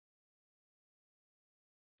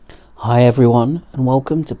Hi everyone, and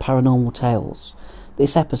welcome to Paranormal Tales.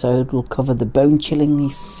 This episode will cover the bone-chillingly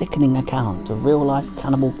sickening account of real-life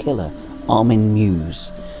cannibal killer Armin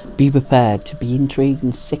Muse. Be prepared to be intrigued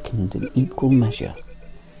and sickened in equal measure.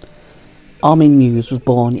 Armin Muse was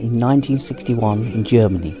born in 1961 in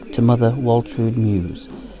Germany to mother Waltraud Muse,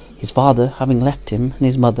 his father having left him and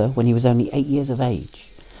his mother when he was only 8 years of age.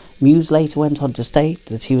 Muse later went on to state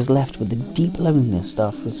that he was left with a deep loneliness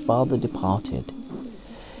after his father departed.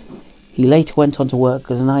 He later went on to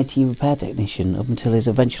work as an IT repair technician up until his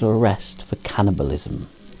eventual arrest for cannibalism.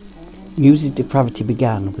 Muse's depravity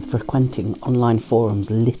began with frequenting online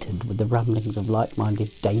forums littered with the ramblings of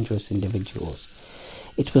like-minded, dangerous individuals.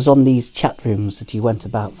 It was on these chat rooms that he went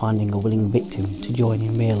about finding a willing victim to join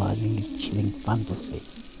in realising his chilling fantasy.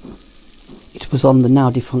 It was on the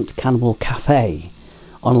now-defunct Cannibal Cafe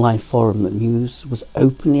online forum that Muse was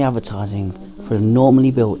openly advertising for a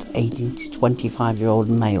normally built 18 to 25-year-old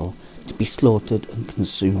male to be slaughtered and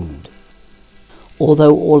consumed.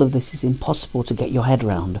 Although all of this is impossible to get your head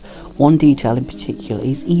round, one detail in particular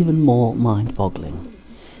is even more mind-boggling.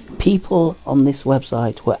 People on this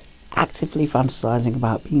website were actively fantasizing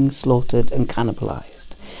about being slaughtered and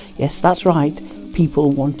cannibalized. Yes, that's right, people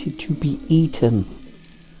wanted to be eaten.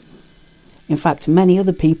 In fact, many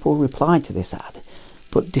other people replied to this ad,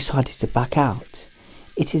 but decided to back out.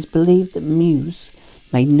 It is believed that Muse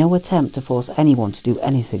made no attempt to force anyone to do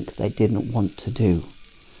anything they didn't want to do.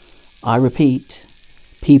 I repeat,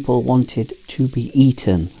 people wanted to be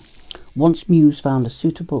eaten. Once Muse found a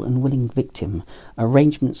suitable and willing victim,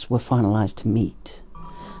 arrangements were finalised to meet.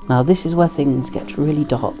 Now this is where things get really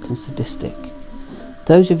dark and sadistic.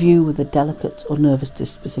 Those of you with a delicate or nervous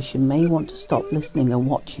disposition may want to stop listening and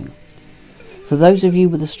watching. For those of you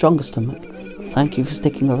with a stronger stomach, thank you for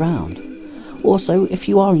sticking around. Also, if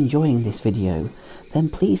you are enjoying this video, then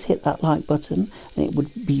please hit that like button, and it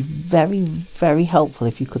would be very, very helpful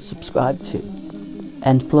if you could subscribe too.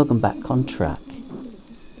 End plug and back on track.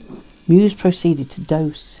 Muse proceeded to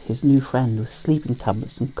dose his new friend with sleeping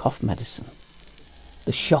tablets and cough medicine.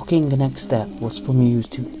 The shocking next step was for Muse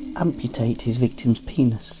to amputate his victim's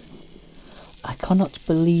penis. I cannot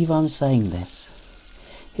believe I'm saying this.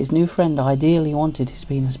 His new friend ideally wanted his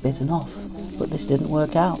penis bitten off, but this didn't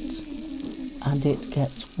work out. And it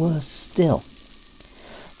gets worse still.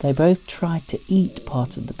 They both tried to eat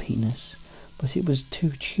part of the penis, but it was too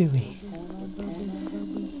chewy.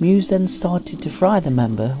 Muse then started to fry the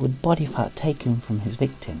member with body fat taken from his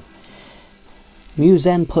victim. Muse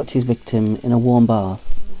then put his victim in a warm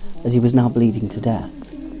bath, as he was now bleeding to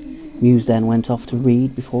death. Muse then went off to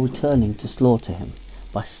read before returning to slaughter him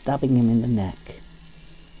by stabbing him in the neck.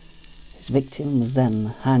 His victim was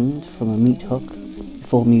then hanged from a meat hook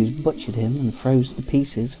before Muse butchered him and froze the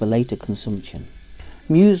pieces for later consumption.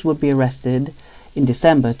 Muse would be arrested in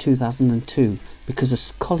December 2002 because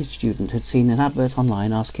a college student had seen an advert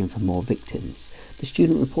online asking for more victims. The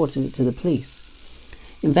student reported it to the police.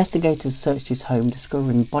 Investigators searched his home,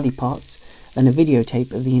 discovering body parts and a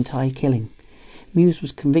videotape of the entire killing. Muse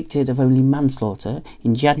was convicted of only manslaughter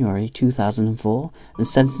in January 2004 and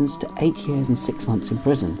sentenced to 8 years and 6 months in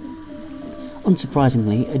prison.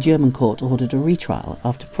 Unsurprisingly, a German court ordered a retrial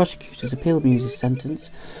after prosecutors appealed Muse's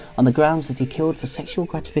sentence on the grounds that he killed for sexual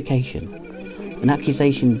gratification, an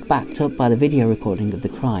accusation backed up by the video recording of the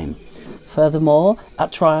crime. Furthermore,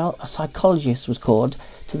 at trial, a psychologist was called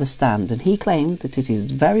to the stand, and he claimed that it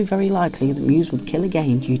is very, very likely that Muse would kill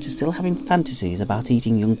again due to still having fantasies about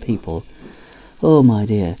eating young people. Oh my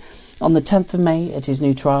dear. On the 10th of May, at his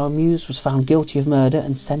new trial, Muse was found guilty of murder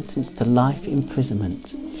and sentenced to life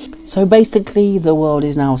imprisonment. So basically, the world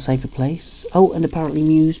is now a safer place. Oh, and apparently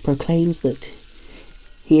Muse proclaims that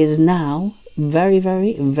he is now very,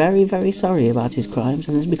 very, very, very sorry about his crimes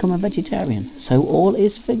and has become a vegetarian. So all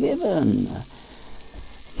is forgiven.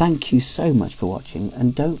 Thank you so much for watching,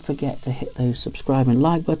 and don't forget to hit those subscribe and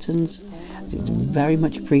like buttons. It's very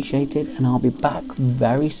much appreciated, and I'll be back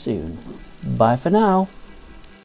very soon. Bye for now.